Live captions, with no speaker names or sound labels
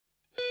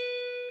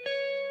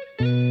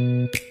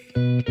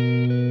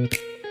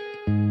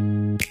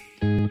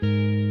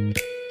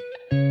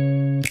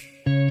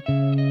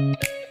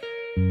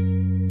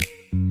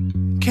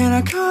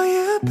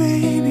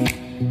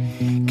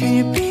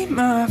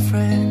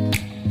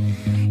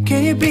end?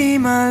 Can you be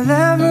my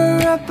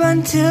lover up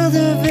until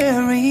the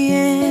very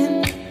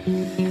end?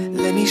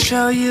 Let me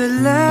show you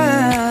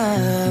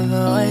love,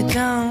 oh I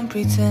don't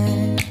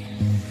pretend.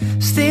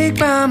 Stick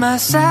by my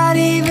side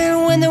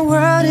even when the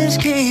world is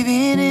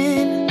caving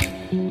in.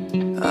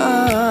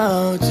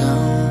 Oh,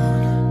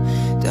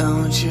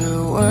 don't you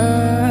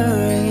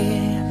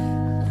worry,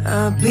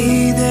 I'll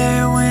be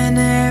there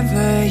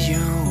whenever you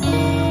want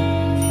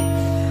me.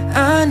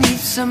 I need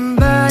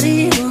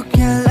somebody who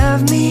can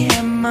love me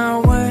at my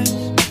worst.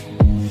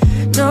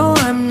 No,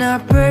 I'm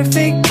not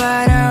perfect,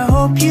 but I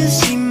hope you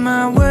see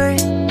my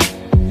worth.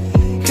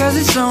 Cause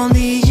it's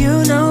only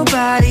you,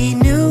 nobody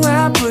knew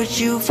I put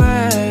you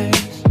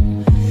first.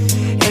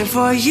 And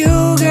for you,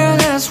 girl,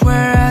 that's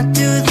where I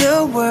do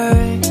the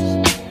worst.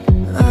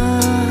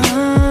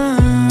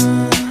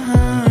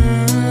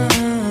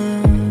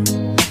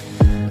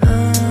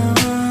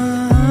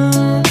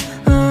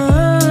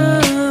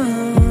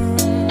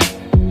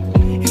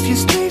 If you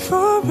stay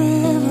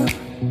forever,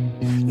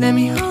 let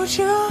me hold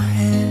your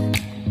hand.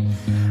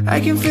 I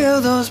can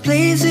feel those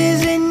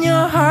places in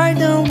your heart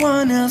no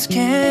one else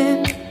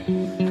can.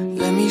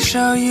 Let me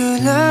show you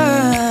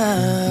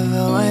love,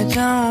 oh I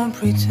don't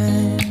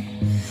pretend.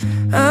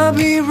 I'll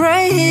be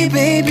right here,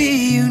 baby,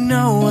 you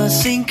know I'll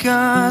sink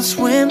or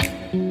swim.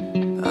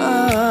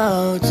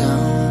 Oh,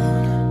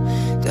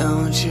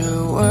 don't you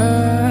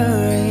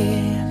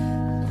worry,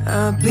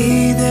 I'll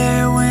be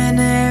there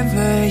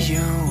whenever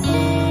you want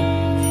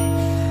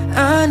me.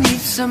 I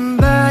need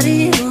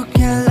somebody who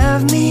can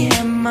love me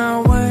at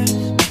my worst.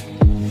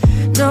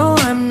 No,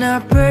 I'm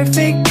not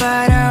perfect,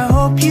 but I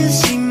hope you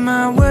see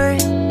my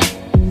worth.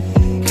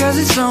 Cause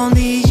it's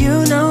only